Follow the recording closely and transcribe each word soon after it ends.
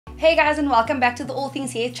Hey guys, and welcome back to the All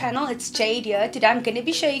Things Hair channel. It's Jade here. Today I'm going to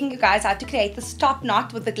be showing you guys how to create this top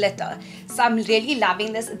knot with the glitter. So I'm really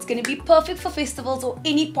loving this. It's going to be perfect for festivals or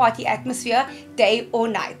any party atmosphere, day or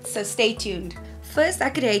night. So stay tuned. First,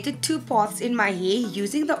 I created two paths in my hair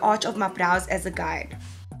using the arch of my brows as a guide.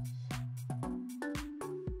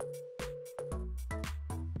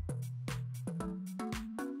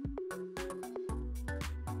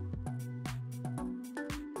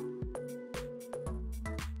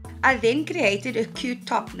 I then created a cute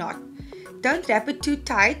top knot. Don't wrap it too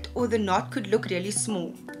tight or the knot could look really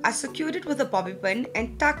small. I secured it with a bobby pin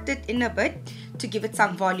and tucked it in a bit to give it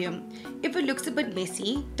some volume. If it looks a bit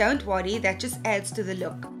messy, don't worry, that just adds to the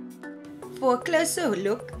look. For a closer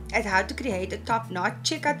look at how to create a top knot,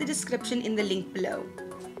 check out the description in the link below.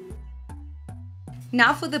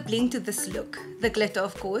 Now for the bling to this look, the glitter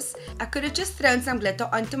of course. I could have just thrown some glitter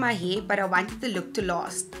onto my hair, but I wanted the look to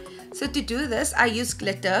last. So to do this, I used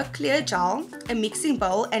glitter, clear gel, a mixing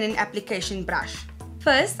bowl and an application brush.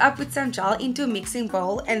 First, I put some gel into a mixing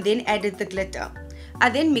bowl and then added the glitter. I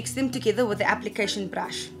then mixed them together with the application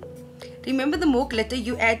brush. Remember, the more glitter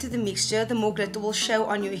you add to the mixture, the more glitter will show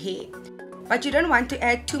on your hair. But you don't want to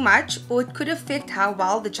add too much or it could affect how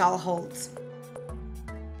well the gel holds.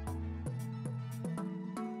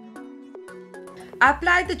 I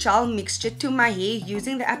applied the gel mixture to my hair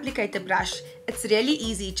using the applicator brush. It's really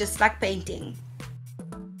easy, just like painting.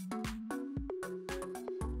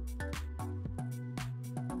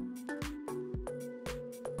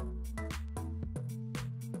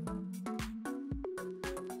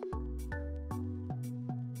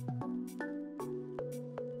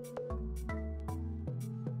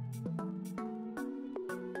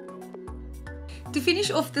 To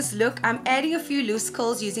finish off this look, I'm adding a few loose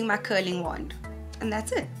curls using my curling wand. And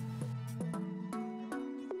that's it.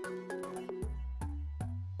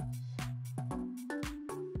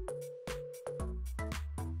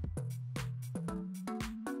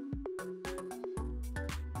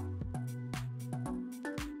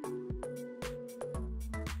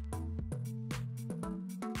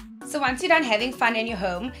 So once you're done having fun in your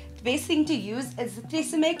home, the best thing to use is the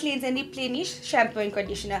TRESemmé Cleanse and Replenish shampoo and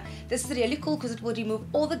conditioner. This is really cool because it will remove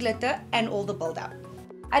all the glitter and all the buildup.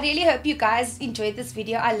 I really hope you guys enjoyed this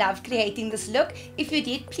video. I loved creating this look. If you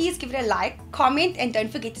did, please give it a like, comment, and don't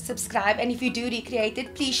forget to subscribe. And if you do recreate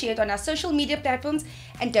it, please share it on our social media platforms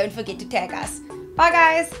and don't forget to tag us. Bye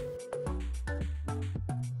guys!